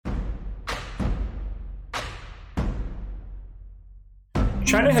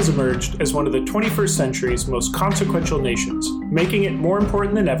China has emerged as one of the 21st century's most consequential nations, making it more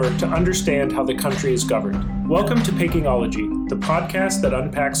important than ever to understand how the country is governed. Welcome to Pekingology, the podcast that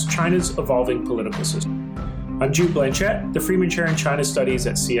unpacks China's evolving political system. I'm Jude Blanchette, the Freeman Chair in China Studies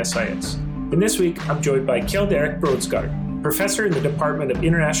at CSIS. And this week, I'm joined by Kjeld Erik Brodsgaard, professor in the Department of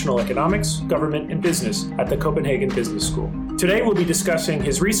International Economics, Government, and Business at the Copenhagen Business School. Today, we'll be discussing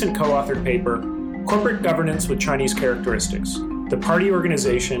his recent co-authored paper, Corporate Governance with Chinese Characteristics: The Party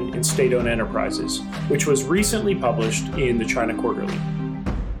Organization in State-Owned Enterprises, which was recently published in the China Quarterly.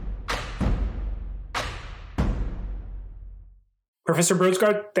 Professor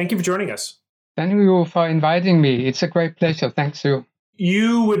Brodsgaard, thank you for joining us. Thank you for inviting me. It's a great pleasure. Thanks, you.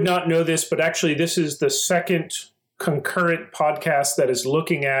 You would not know this, but actually this is the second concurrent podcast that is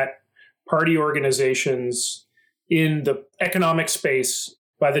looking at party organizations in the economic space.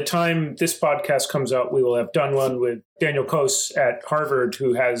 By the time this podcast comes out, we will have done one with Daniel Kos at Harvard,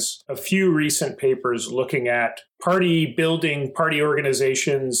 who has a few recent papers looking at party building, party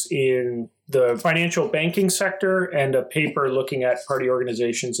organizations in the financial banking sector, and a paper looking at party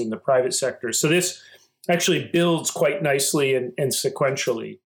organizations in the private sector. So this actually builds quite nicely and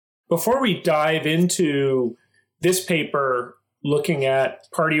sequentially. Before we dive into this paper looking at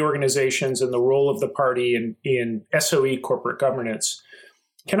party organizations and the role of the party in SOE corporate governance,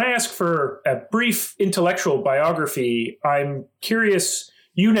 can I ask for a brief intellectual biography? I'm curious,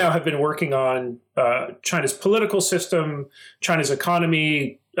 you now have been working on China's political system, China's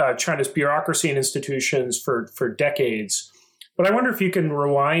economy, China's bureaucracy and institutions for decades. But I wonder if you can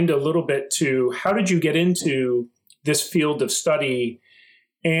rewind a little bit to how did you get into this field of study,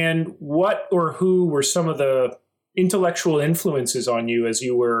 and what or who were some of the intellectual influences on you as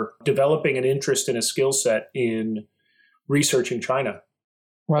you were developing an interest and a skill set in researching China?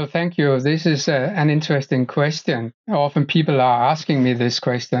 Well, thank you. This is an interesting question. Often people are asking me this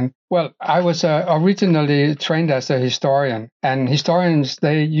question. Well, I was originally trained as a historian, and historians,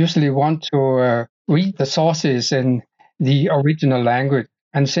 they usually want to read the sources in the original language.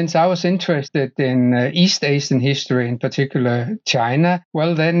 And since I was interested in East Asian history, in particular China,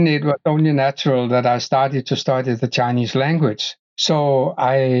 well, then it was only natural that I started to study the Chinese language. So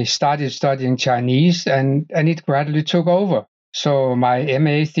I started studying Chinese, and it gradually took over. So my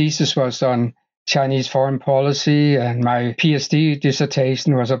MA thesis was on Chinese foreign policy, and my PhD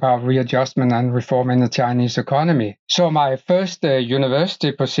dissertation was about readjustment and reform in the Chinese economy. So my first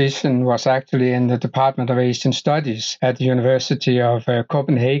university position was actually in the Department of Asian Studies at the University of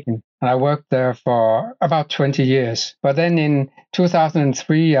Copenhagen. And I worked there for about 20 years. But then in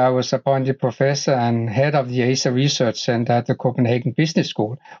 2003, I was appointed professor and head of the Asia Research Center at the Copenhagen Business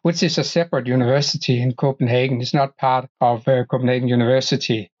School, which is a separate university in Copenhagen. It's not part of Copenhagen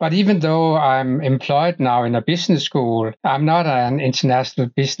University. But even though I'm employed now in a business school, I'm not an international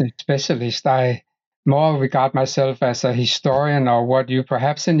business specialist. I more regard myself as a historian, or what you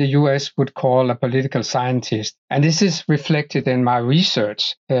perhaps in the US would call a political scientist. And this is reflected in my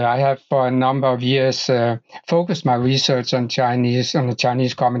research. I have for a number of years focused my research on the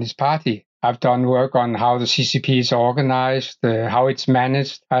Chinese Communist Party. I've done work on how the CCP is organized, how it's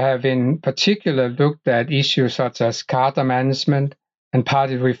managed. I have in particular looked at issues such as cadre management and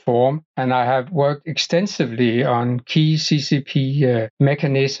party reform, and I have worked extensively on key CCP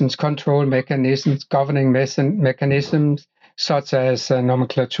mechanisms, control mechanisms, governing mechanisms, such as the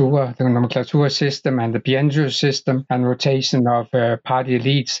nomenclature system and the biennial system and rotation of party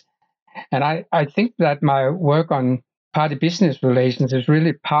elites. And I think that my work on party business relations is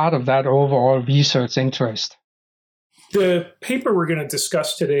really part of that overall research interest. The paper we're going to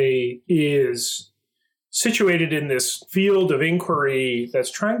discuss today is situated in this field of inquiry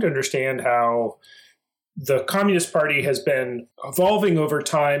that's trying to understand how the Communist Party has been evolving over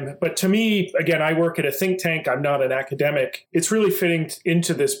time. But to me, again, I work at a think tank. I'm not an academic. It's really fitting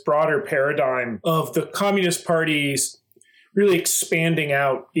into this broader paradigm of the Communist Party's really expanding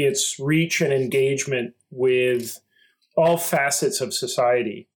out its reach and engagement with all facets of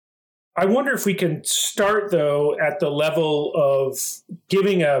society. I wonder if we can start, though, at the level of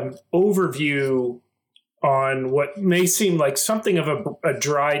giving an overview on what may seem like something of a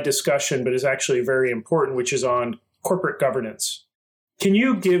dry discussion, but is actually very important, which is on corporate governance. Can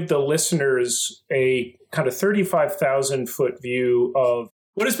you give the listeners a kind of 35,000-foot view of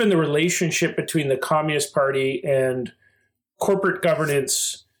what has been the relationship between the Communist Party and corporate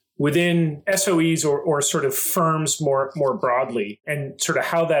governance within SOEs or sort of firms more broadly, and sort of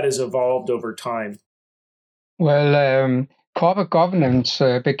how that has evolved over time? Well, corporate governance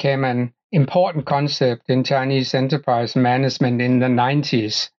became an important concept in Chinese enterprise management in the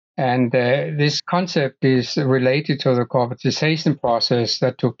 90s. And this concept is related to the corporatization process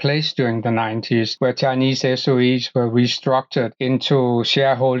that took place during the 90s, where Chinese SOEs were restructured into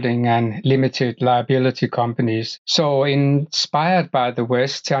shareholding and limited liability companies. So inspired by the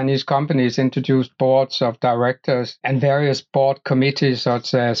West, Chinese companies introduced boards of directors and various board committees,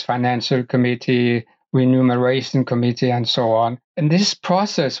 such as Financial Committee, Remuneration Committee, and so on. And this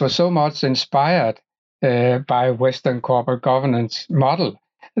process was so much inspired by Western corporate governance model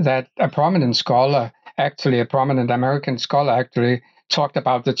that a prominent American scholar actually talked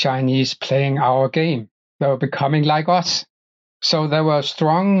about the Chinese playing our game. They were becoming like us. So there were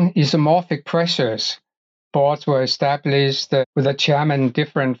strong isomorphic pressures. Boards were established with a chairman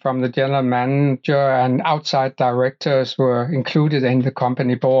different from the general manager, and outside directors were included in the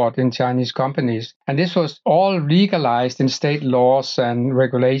company board in Chinese companies. And this was all legalized in state laws and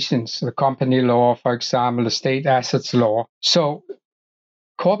regulations, the company law, for example, the state assets law. So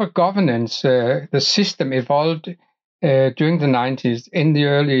corporate governance, the system evolved during the 90s, in the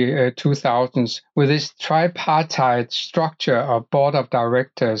early 2000s, with this tripartite structure of board of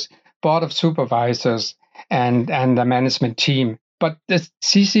directors, board of supervisors, and a management team. But the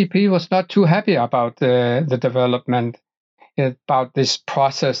CCP was not too happy about the development, about this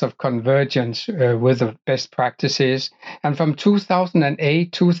process of convergence with the best practices. And from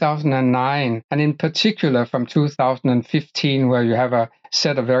 2008, 2009, and in particular from 2015, where you have a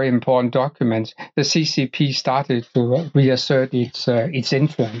set of very important documents, the CCP started to reassert its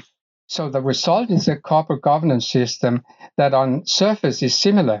influence. So the result is a corporate governance system that on surface is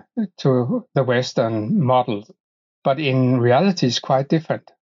similar to the Western model, but in reality is quite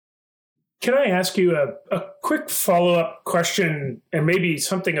different. Can I ask you a quick follow-up question, and maybe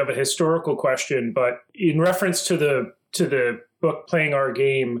something of a historical question, but in reference to the book Playing Our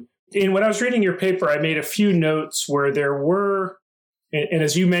Game? When I was reading your paper, I made a few notes where there were, and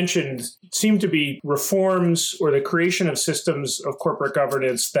as you mentioned, seemed to be reforms or the creation of systems of corporate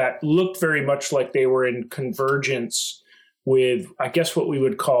governance that looked very much like they were in convergence with, I guess, what we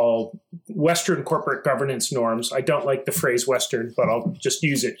would call Western corporate governance norms. I don't like the phrase Western, but I'll just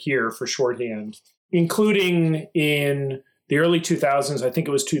use it here for shorthand, including in the early 2000s, I think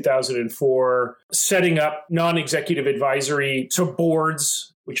it was 2004, setting up non-executive advisory, so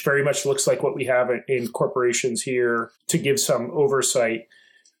boards, which very much looks like what we have in corporations here, to give some oversight.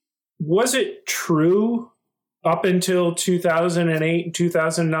 Was it true up until 2008 and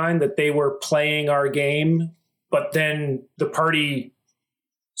 2009 that they were playing our game, but then the party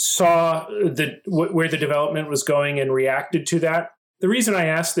saw where the development was going and reacted to that? The reason I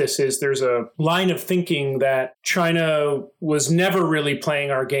ask this is there's a line of thinking that China was never really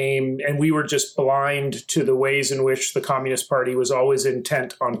playing our game, and we were just blind to the ways in which the Communist Party was always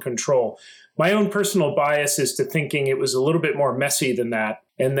intent on control. My own personal bias is to thinking it was a little bit more messy than that,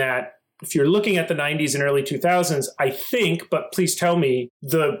 and that if you're looking at the 90s and early 2000s, I think, but please tell me,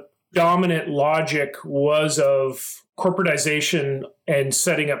 the dominant logic was of corporatization and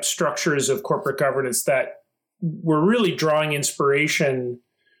setting up structures of corporate governance that were really drawing inspiration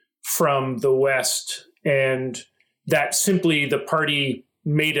from the West, and that simply the party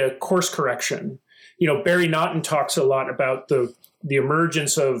made a course correction. Barry Naughton talks a lot about the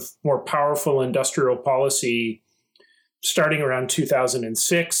emergence of more powerful industrial policy starting around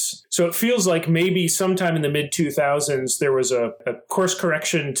 2006. So it feels like maybe sometime in the mid-2000s, there was a course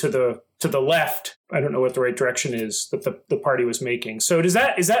correction to the left. I don't know what the right direction is that the party was making. So is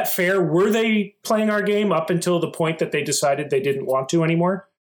that fair? Were they playing our game up until the point that they decided they didn't want to anymore?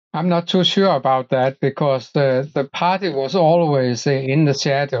 I'm not too sure about that, because the party was always in the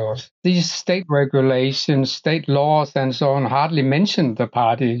shadows. These state regulations, state laws, and so on hardly mentioned the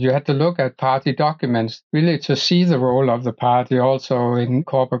party. You had to look at party documents really to see the role of the party also in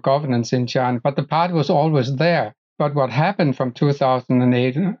corporate governance in China. But the party was always there. But what happened from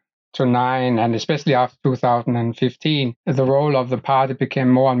 2008 to 2009, and especially after 2015, the role of the party became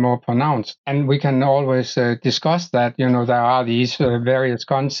more and more pronounced. And we can always discuss that. There are these various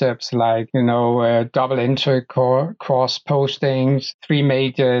concepts like, double entry, cross postings, 3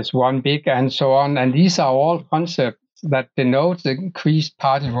 majors, 1 big, and so on. And these are all concepts that denote the increased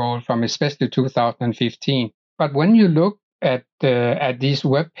party role from especially 2015. But when you look at these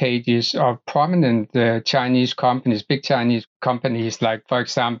web pages of prominent Chinese companies, big Chinese companies, like, for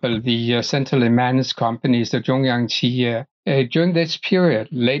example, the centrally managed companies, the Zhongyangqi, during this period,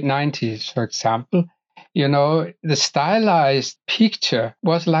 late 90s, for example, the stylized picture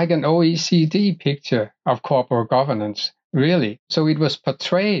was like an OECD picture of corporate governance, really. So it was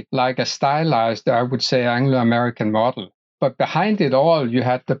portrayed like a stylized, I would say, Anglo-American model. But behind it all, you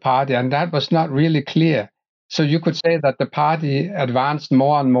had the party, and that was not really clear. So you could say that the party advanced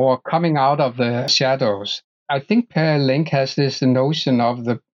more and more, coming out of the shadows. I think Per Link has this notion of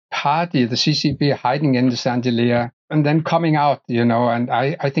the party, the CCP, hiding in the chandelier and then coming out, and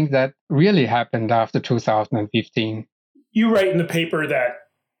I think that really happened after 2015. You write in the paper that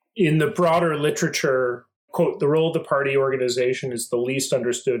in the broader literature, quote, the role of the party organization is the least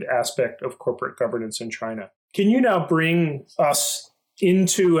understood aspect of corporate governance in China. Can you now bring us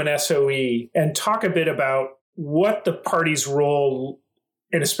into an SOE and talk a bit about what the party's role,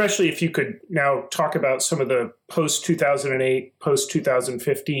 and especially if you could now talk about some of the post-2008,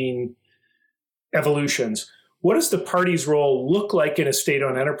 post-2015 evolutions. What does the party's role look like in a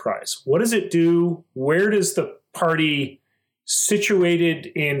state-owned enterprise? What does it do? Where does the party situated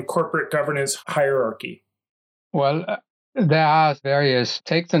in corporate governance hierarchy? Well, there are various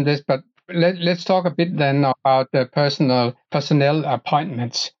takes on this, but let's talk a bit then about the personnel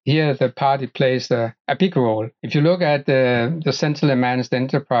appointments. Here, the party plays a big role. If you look at the centrally managed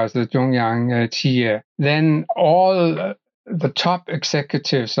enterprise, the Zhongyang Qie, then all the top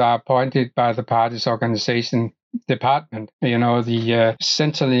executives are appointed by the party's organization department. The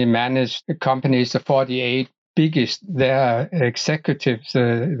centrally managed companies, the 48 biggest, their executives,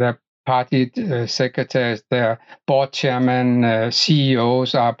 their party secretaries, their board chairman,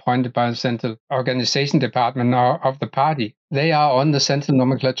 CEOs are appointed by the central organization department of the party. They are on the central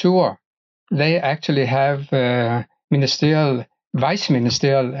nomenclature. They actually have ministerial, vice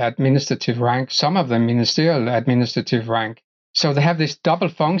ministerial administrative rank, some of them ministerial administrative rank. So they have this double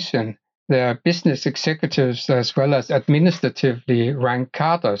function. They're business executives as well as administratively ranked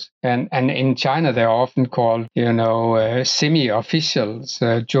cadres. And in China, they're often called, semi-officials,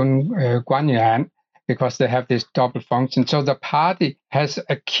 Jun Guanyuan, because they have this double function. So the party has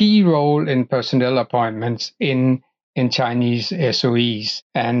a key role in personnel appointments in Chinese SOEs.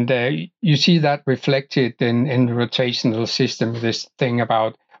 And you see that reflected in the rotational system, this thing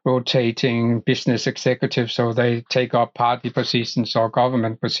about rotating business executives, so they take up party positions or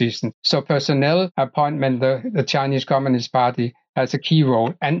government positions. So personnel appointment, the Chinese Communist Party has a key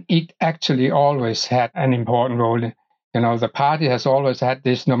role, and it actually always had an important role. The party has always had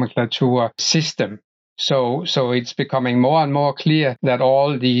this nomenclature system. So it's becoming more and more clear that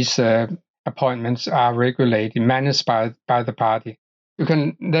all these appointments are regulated, managed by the party. You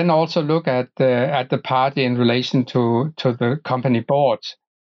can then also look at the party in relation to the company boards.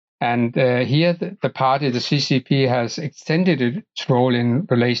 And here the party, the CCP, has extended its role in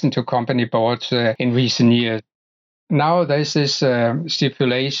relation to company boards in recent years. Now there's this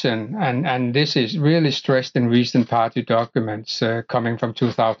stipulation, and this is really stressed in recent party documents coming from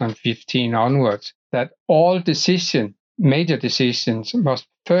 2015 onwards, that all major decisions must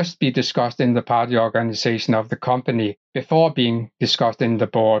first be discussed in the party organization of the company before being discussed in the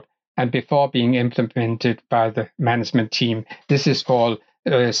board and before being implemented by the management team. This is called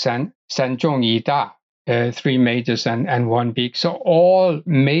San Zhong Yi Da, 3 majors and 1 big. So all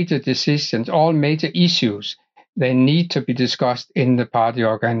major decisions, all major issues, they need to be discussed in the party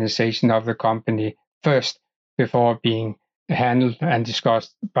organization of the company first before being handled and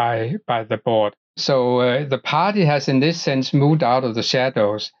discussed by the board. So the party has in this sense moved out of the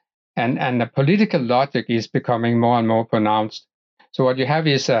shadows, and the political logic is becoming more and more pronounced. So what you have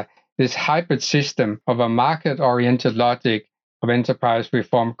is this hybrid system of a market-oriented logic of enterprise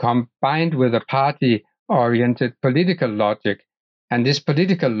reform combined with a party-oriented political logic. And this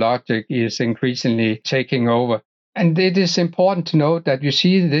political logic is increasingly taking over. And it is important to note that you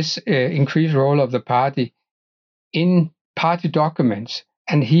see this increased role of the party in party documents.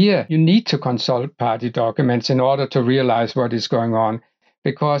 And here you need to consult party documents in order to realize what is going on,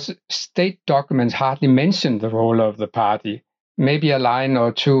 because state documents hardly mention the role of the party, maybe a line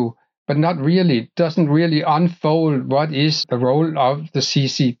or two, but not really, doesn't really unfold what is the role of the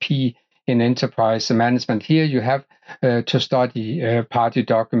CCP in enterprise management. Here you have to study party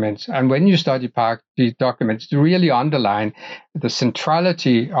documents. And when you study party documents, to really underline the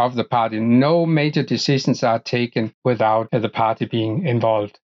centrality of the party. No major decisions are taken without the party being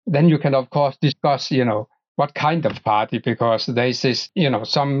involved. Then you can, of course, discuss, what kind of party, because there's this,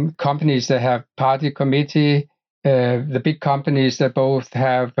 some companies that have party committee, the big companies that both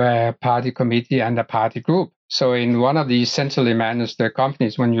have a party committee and a party group. So in one of these centrally managed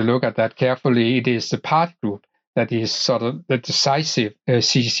companies, when you look at that carefully, it is the party group that is sort of the decisive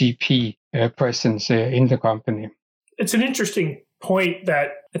CCP presence in the company. It's an interesting point that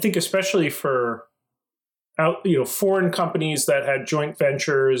I think especially for foreign companies that had joint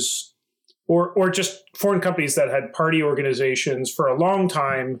ventures or just foreign companies that had party organizations for a long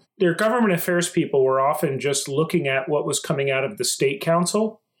time, their government affairs people were often just looking at what was coming out of the state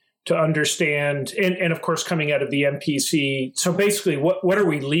council to understand, and of course coming out of the MPC. So basically, what are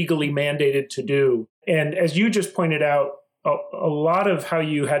we legally mandated to do? And as you just pointed out, a lot of how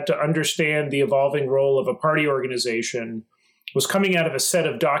you had to understand the evolving role of a party organization was coming out of a set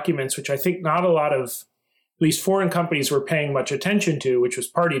of documents, which I think not a lot of, at least foreign companies, were paying much attention to, which was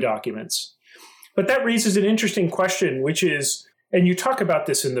party documents. But that raises an interesting question, which is, and you talk about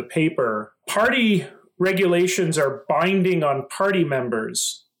this in the paper, party regulations are binding on party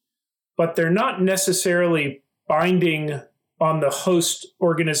members, but they're not necessarily binding on the host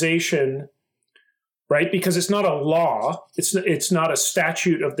organization, right? Because it's not a law. It's not a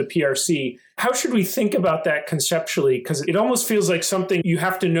statute of the PRC. How should we think about that conceptually? Because it almost feels like something you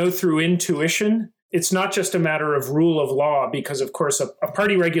have to know through intuition. It's not just a matter of rule of law, because, of course, a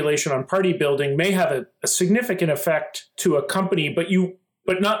party regulation on party building may have a significant effect to a company,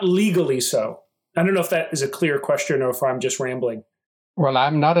 but not legally so. I don't know if that is a clear question or if I'm just rambling. Well,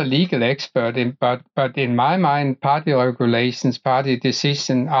 I'm not a legal expert, but in my mind, party regulations, party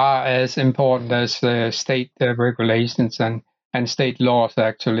decisions are as important as state regulations and state laws,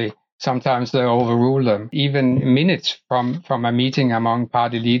 actually. Sometimes they overrule them. Even minutes from a meeting among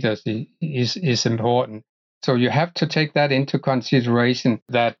party leaders is important. So you have to take that into consideration,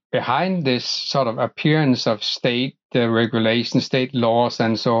 that behind this sort of appearance of state regulations, state laws,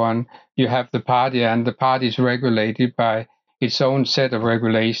 and so on, you have the party, and the party is regulated by its own set of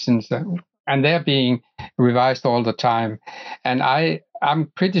regulations, and they're being revised all the time. And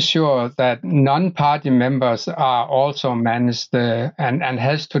I'm pretty sure that non-party members are also managed and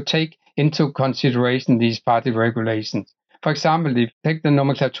has to take into consideration these party regulations. For example, if you take the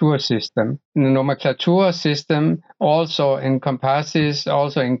nomenclature system, the nomenclature system also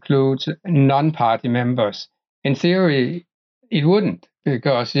includes non-party members. In theory, it wouldn't,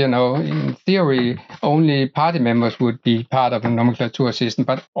 because, in theory, only party members would be part of the nomenclature system,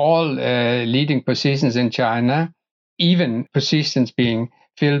 but all leading positions in China, even positions being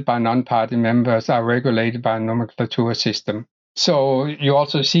filled by non-party members, are regulated by a nomenclature system. So you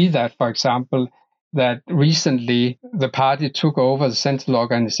also see that, for example, that recently the party took over, the Central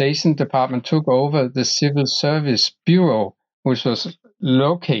Organization Department took over the Civil Service Bureau, which was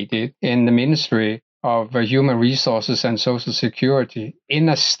located in the Ministry of Human Resources and Social Security, in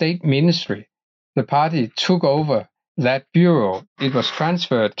a state ministry. The party took over that bureau. It was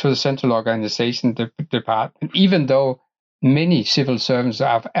transferred to the Central Organization Department, even though many civil servants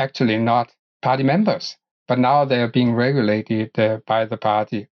are actually not party members, but now they are being regulated by the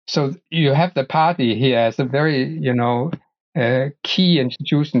party. So you have the party here as a very, key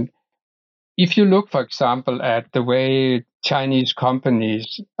institution. If you look, for example, at the way Chinese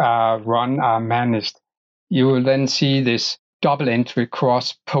companies are managed, you will then see this double entry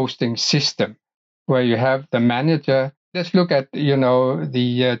cross-posting system where you have the manager. Let's look at,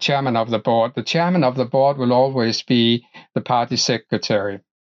 the chairman of the board. The chairman of the board will always be the party secretary.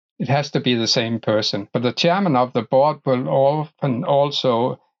 It has to be the same person. But the chairman of the board will often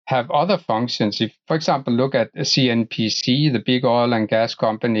also have other functions. If, for example, look at CNPC, the big oil and gas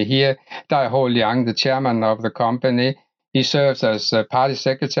company here, Dai Ho Liang, the chairman of the company, he serves as a party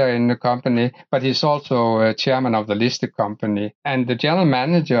secretary in the company, but he's also chairman of the listed company. And the general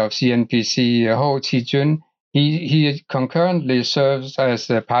manager of CNPC, Ho Qijun, he concurrently serves as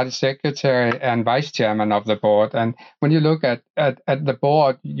a party secretary and vice chairman of the board. And when you look at the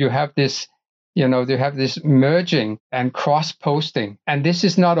board, you have this, merging and cross-posting. And this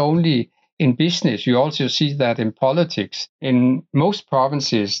is not only in business, you also see that in politics. In most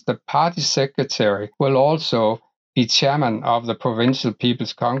provinces, the party secretary will also be chairman of the Provincial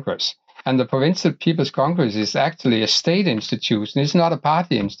People's Congress. And the Provincial People's Congress is actually a state institution. It's not a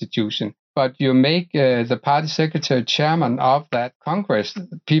party institution. But you make the party secretary chairman of that Congress,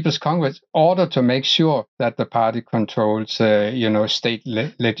 People's Congress, in order to make sure that the party controls, state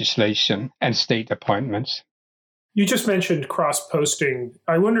legislation and state appointments. You just mentioned cross-posting.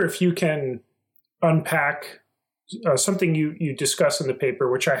 I wonder if you can unpack something you discuss in the paper,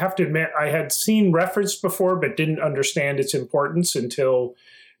 which I have to admit I had seen referenced before, but didn't understand its importance until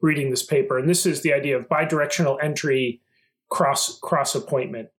reading this paper. And this is the idea of bidirectional entry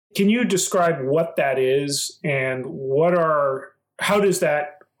cross-appointment. Can you describe what that is and how does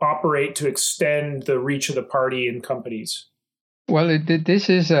that operate to extend the reach of the party in companies? Well, this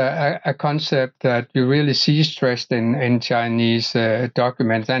is a concept that you really see stressed in Chinese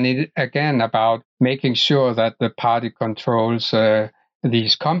documents. And it, again, about making sure that the party controls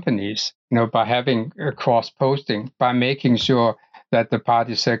these companies, by having cross-posting, by making sure that the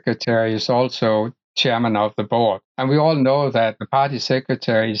party secretary is also chairman of the board. And we all know that the party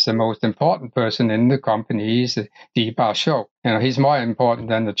secretary is the most important person in the company. He's the Basho. He's more important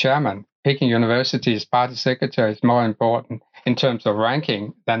than the chairman. Peking University's party secretary is more important in terms of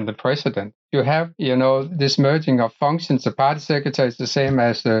ranking than the president. You have, this merging of functions. The party secretary is the same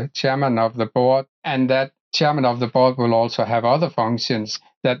as the chairman of the board, and that chairman of the board will also have other functions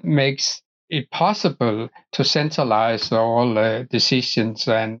that makes it possible to centralize all decisions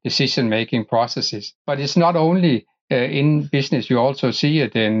and decision-making processes. But it's not only in business, you also see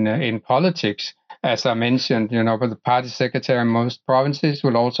it in politics. As I mentioned, but the party secretary in most provinces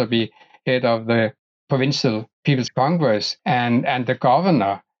will also be head of the provincial People's Congress, and the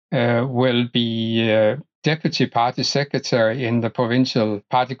governor will be deputy party secretary in the provincial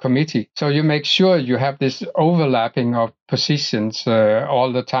party committee. So you make sure you have this overlapping of positions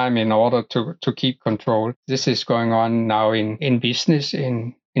all the time in order to keep control. This is going on now in business,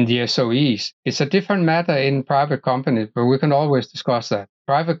 in the SOEs. It's a different matter in private companies, but we can always discuss that.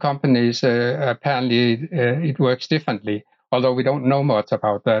 Private companies, apparently, it works differently, although we don't know much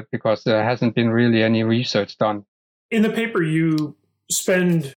about that because there hasn't been really any research done. In the paper, you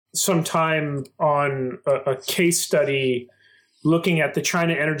spend some time on a case study looking at the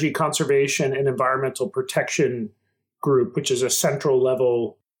China Energy Conservation and Environmental Protection Group, which is a central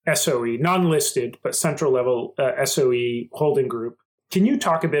level SOE, non-listed, but central level SOE holding group. Can you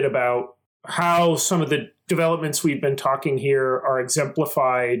talk a bit about how some of the developments we've been talking here are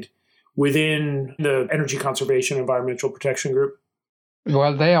exemplified within the Energy Conservation and Environmental Protection Group?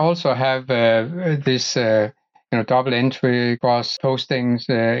 Well, they also have this double entry cross postings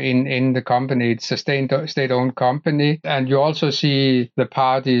in the company. It's a state-owned company. And you also see the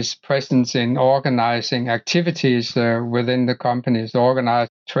party's presence in organizing activities within the companies, organize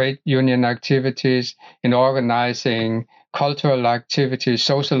trade union activities, in organizing cultural activities,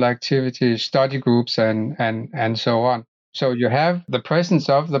 social activities, study groups, and so on. So you have the presence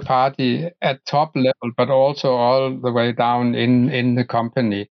of the party at top level, but also all the way down in the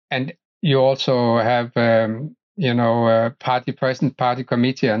company. And you also have party president, party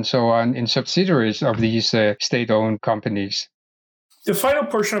committee, and so on in subsidiaries of these state-owned companies. The final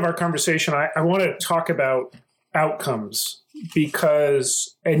portion of our conversation, I want to talk about outcomes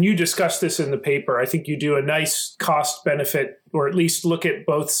because, and you discussed this in the paper, I think you do a nice cost benefit, or at least look at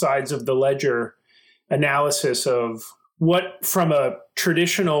both sides of the ledger analysis of what, from a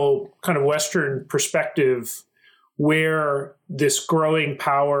traditional kind of Western perspective, where this growing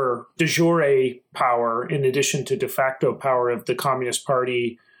power, de jure power, in addition to de facto power of the Communist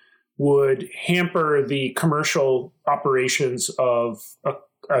Party, would hamper the commercial operations of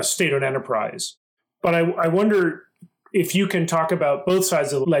a state-owned enterprise. But I wonder if you can talk about both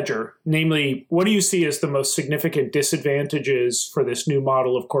sides of the ledger, namely, what do you see as the most significant disadvantages for this new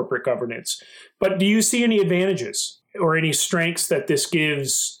model of corporate governance? But do you see any advantages or any strengths that this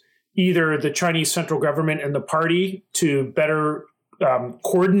gives either the Chinese central government and the party to better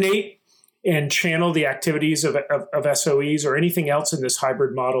coordinate and channel the activities of SOEs, or anything else in this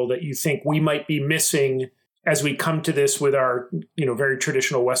hybrid model that you think we might be missing as we come to this with our very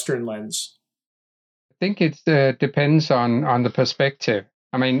traditional Western lens? I think it depends on the perspective.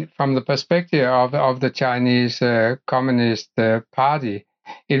 I mean, from the perspective of the Chinese Communist Party,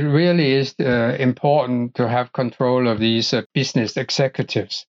 it really is important to have control of these business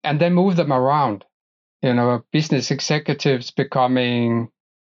executives, and they move them around. Business executives becoming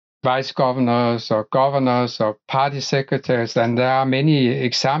vice governors or party secretaries, and there are many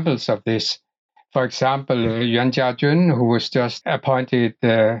examples of this. For example, Yuan Jiajun, who was just appointed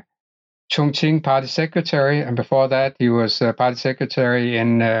Chongqing party secretary, and before that he was party secretary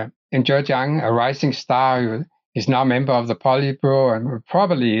in Zhejiang, a rising star. He's now a member of the Politburo, and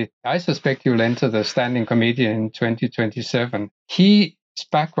probably, I suspect, he will enter the standing committee in 2027. His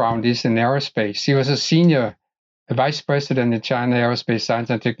background is in aerospace. He was a senior vice president in China Aerospace Science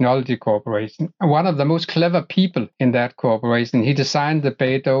and Technology Corporation, and one of the most clever people in that corporation. He designed the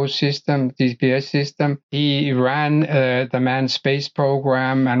Beidou system, GPS system. He ran the manned space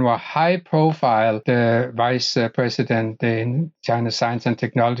program and was high profile, the vice president in China Science and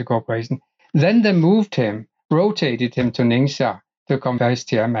Technology Corporation. Then they rotated him to Ningxia to become vice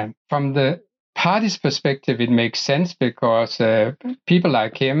chairman. From the party's perspective, it makes sense because people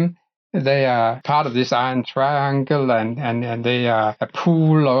like him, they are part of this iron triangle, and they are a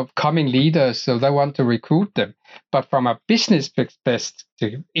pool of coming leaders, so they want to recruit them. But from a business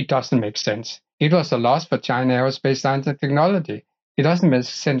perspective, it doesn't make sense. It was a loss for China Aerospace Science and Technology. It doesn't make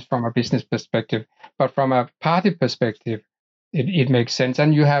sense from a business perspective. But from a party perspective, it makes sense.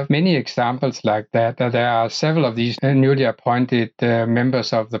 And you have many examples like that. There are several of these newly appointed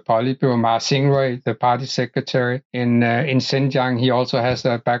members of the Politburo. Ma Xingwei, the party secretary in Xinjiang, he also has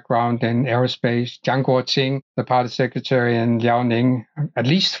a background in aerospace. Jiang Guoqing, the party secretary in Liaoning, at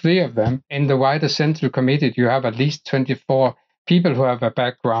least 3 of them. In the wider Central Committee, you have at least 24 people who have a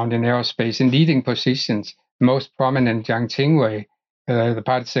background in aerospace in leading positions. Most prominent, Jiang Qingwei, the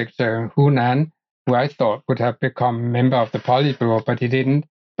party secretary in Hunan, who I thought would have become member of the Politburo, but he didn't.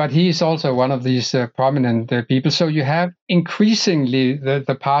 But he is also one of these prominent people. So you have increasingly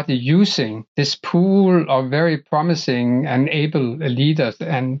the party using this pool of very promising and able leaders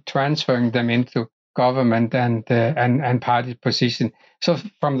and transferring them into government and party position. So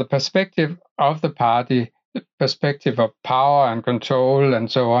from the perspective of the party, the perspective of power and control and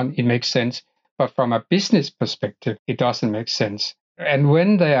so on, it makes sense. But from a business perspective, it doesn't make sense. And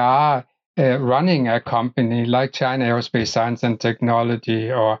when they are running a company like China Aerospace Science and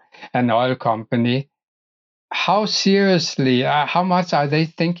Technology or an oil company, how seriously, how much are they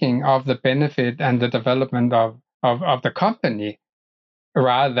thinking of the benefit and the development of the company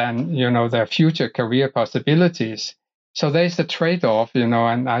rather than, their future career possibilities? So there's a trade-off, and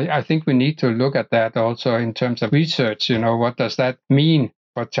I think we need to look at that also in terms of research. What does that mean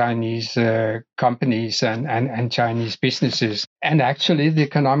for Chinese companies and Chinese businesses, and actually the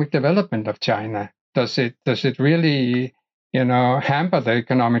economic development of China? Does it really, hamper the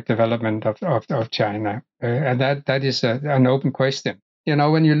economic development of China? And that is an open question.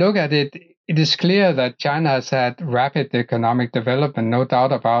 When you look at it, it is clear that China has had rapid economic development, no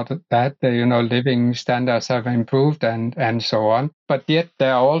doubt about that. Living standards have improved and so on. But yet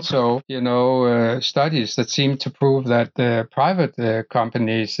there are also, studies that seem to prove that private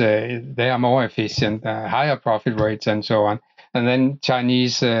companies, they are more efficient, higher profit rates and so on. And then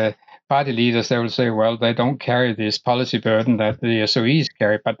Chinese party leaders, they will say, well, they don't carry this policy burden that the SOEs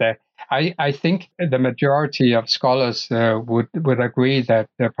carry. But I think the majority of scholars would agree that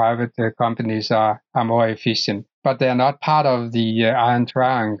the private companies are more efficient, but they are not part of the Iron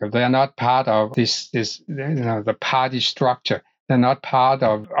Triangle. They are not part of this the party structure. They're not part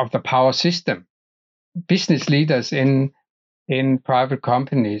of the power system. Business leaders in private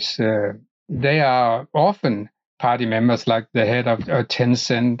companies, they are often party members, like the head of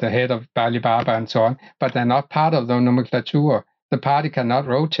Tencent, the head of Alibaba, and so on, but they're not part of the nomenclature. The party cannot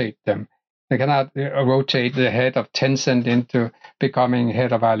rotate them. They cannot rotate the head of Tencent into becoming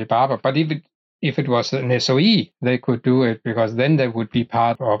head of Alibaba. But if it was an SOE, they could do it, because then they would be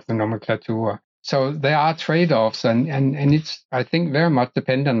part of the nomenclature. So there are trade-offs, and it's, I think, very much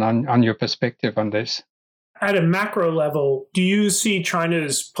dependent on your perspective on this. At a macro level, do you see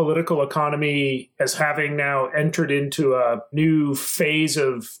China's political economy as having now entered into a new phase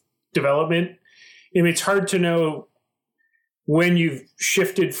of development? I mean, it's hard to know when you've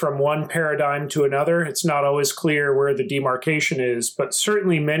shifted from one paradigm to another. It's not always clear where the demarcation is, but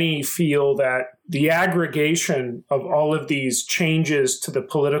certainly many feel that the aggregation of all of these changes to the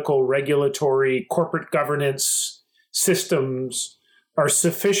political, regulatory, corporate governance systems are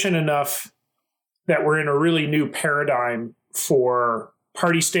sufficient enough that we're in a really new paradigm for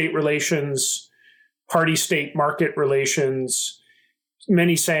party-state relations, party-state market relations.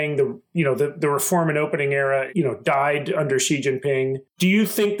 Many saying the reform and opening era, died under Xi Jinping. Do you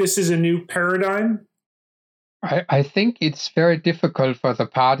think this is a new paradigm? I think it's very difficult for the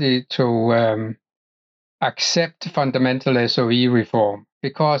party to accept fundamental SOE reform,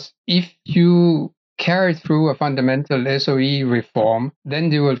 because if you carry through a fundamental SOE reform,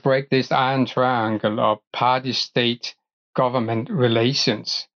 then you will break this iron triangle of party-state government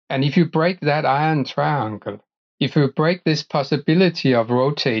relations. And if you break that iron triangle, if you break this possibility of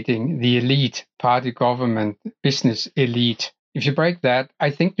rotating the elite, party, government, business elite, if you break that, I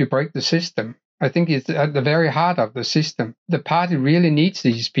think you break the system. I think it's at the very heart of the system. The party really needs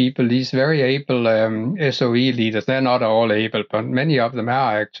these people, these very able SOE leaders. They're not all able, but many of them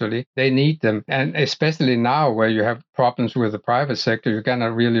are actually. They need them. And especially now where you have problems with the private sector, you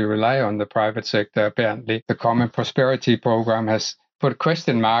cannot really rely on the private sector, apparently. The Common Prosperity Program has put a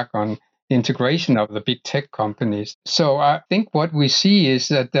question mark on integration of the big tech companies. So I think what we see is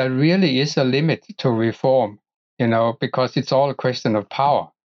that there really is a limit to reform, because it's all a question of power.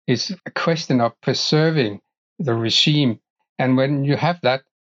 It's a question of preserving the regime. And when you have that,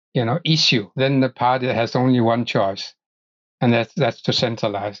 issue, then the party has only one choice, and that's to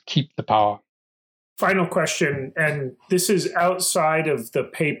centralize, keep the power. Final question, and this is outside of the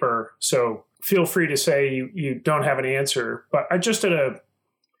paper, so feel free to say you don't have an answer. But I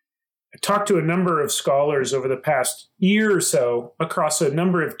talked to a number of scholars over the past year or so across a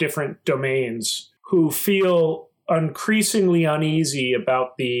number of different domains who feel increasingly uneasy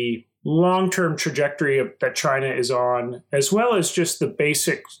about the long-term trajectory that China is on, as well as just the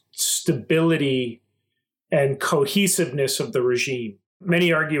basic stability and cohesiveness of the regime.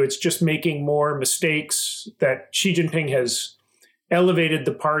 Many argue it's just making more mistakes, that Xi Jinping has elevated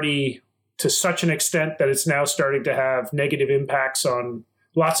the party to such an extent that it's now starting to have negative impacts on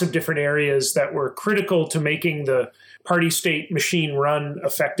lots of different areas that were critical to making the party state machine run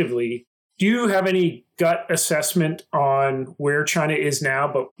effectively. Do you have any gut assessment on where China is now,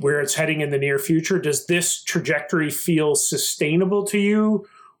 but where it's heading in the near future? Does this trajectory feel sustainable to you,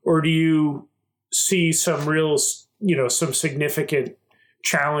 or do you see some real, some significant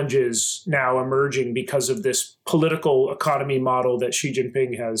challenges now emerging because of this political economy model that Xi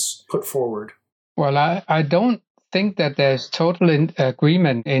Jinping has put forward? Well, I don't think that there's total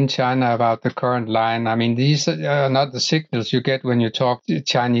agreement in China about the current line. I mean, these are not the signals you get when you talk to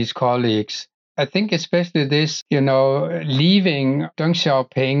Chinese colleagues. I think especially this, leaving Deng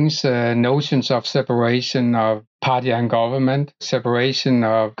Xiaoping's notions of separation of party and government, separation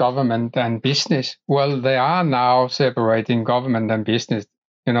of government and business. Well, they are now separating government and business.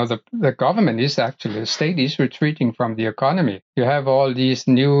 The government is actually, the state is retreating from the economy. You have all these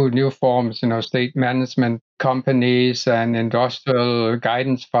new forms, state management companies and industrial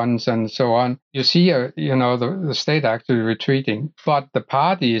guidance funds and so on. You see, the state actually retreating, but the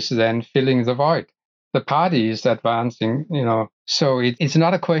party is then filling the void. The party is advancing, So it's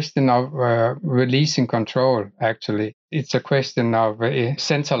not a question of releasing control, actually. It's a question of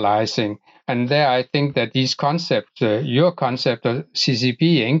centralizing. And there I think that these concepts, your concept of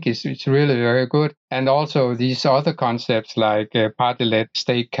CCP Inc. is really very good. And also these other concepts like party-led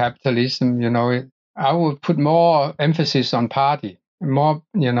state capitalism, I would put more emphasis on party, more,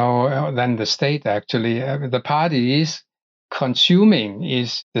 than the state, actually. The party is consuming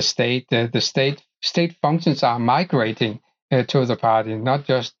is the state. The state functions are migrating to the party, not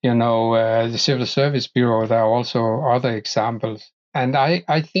just, the Civil Service Bureau. There are also other examples. And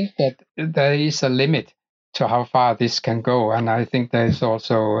I think that there is a limit to how far this can go. And I think there is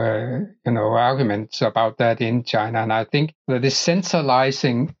also, arguments about that in China. And I think that this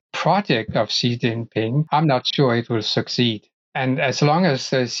centralizing project of Xi Jinping, I'm not sure it will succeed. And as long as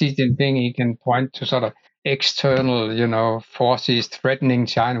Xi Jinping, he can point to sort of external, forces threatening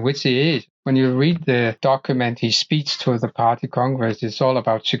China, which he is. When you read the document, his speech to the party congress, it's all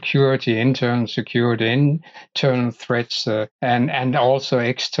about security, internal threats, and also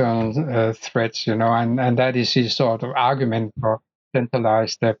external threats, and that is his sort of argument for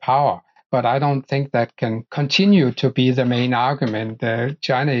centralized power. But I don't think that can continue to be the main argument.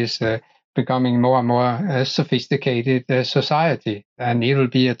 China is becoming more and more sophisticated society, and it will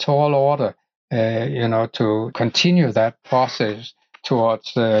be a tall order, to continue that process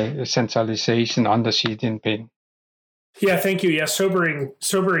towards centralization under Xi Jinping. Yeah, thank you. Yeah, sobering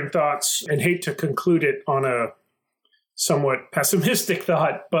thoughts, and hate to conclude it on a somewhat pessimistic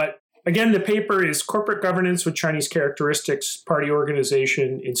thought. But again, the paper is Corporate Governance with Chinese Characteristics, Party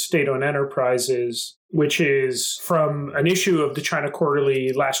Organization in State-Owned Enterprises, which is from an issue of the China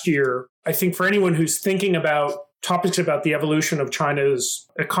Quarterly last year. I think for anyone who's thinking about topics about the evolution of China's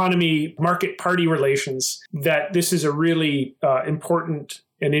economy, market party relations, that this is a really important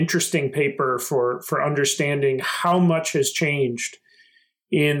and interesting paper for understanding how much has changed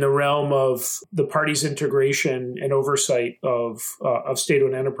in the realm of the party's integration and oversight of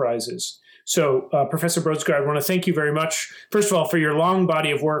state-owned enterprises. So, Professor Brodsky, I want to thank you very much, first of all, for your long body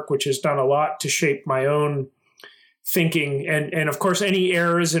of work, which has done a lot to shape my own thinking. And of course, any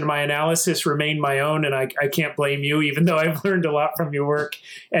errors in my analysis remain my own, and I can't blame you, even though I've learned a lot from your work.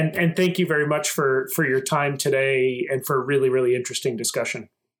 And thank you very much for your time today and for a really, really interesting discussion.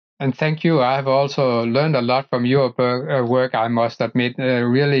 And thank you. I've also learned a lot from your work, I must admit. A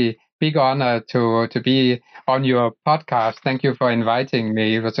really big honor to be on your podcast. Thank you for inviting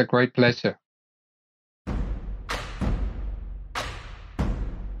me. It was a great pleasure.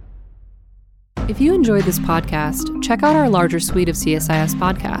 If you enjoyed this podcast, check out our larger suite of CSIS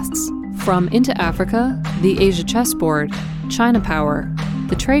podcasts. From Into Africa, The Asia Chessboard, China Power,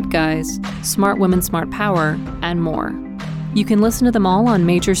 The Trade Guys, Smart Women, Smart Power, and more. You can listen to them all on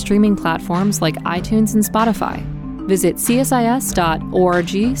major streaming platforms like iTunes and Spotify. Visit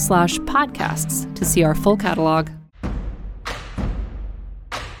csis.org/podcasts to see our full catalog.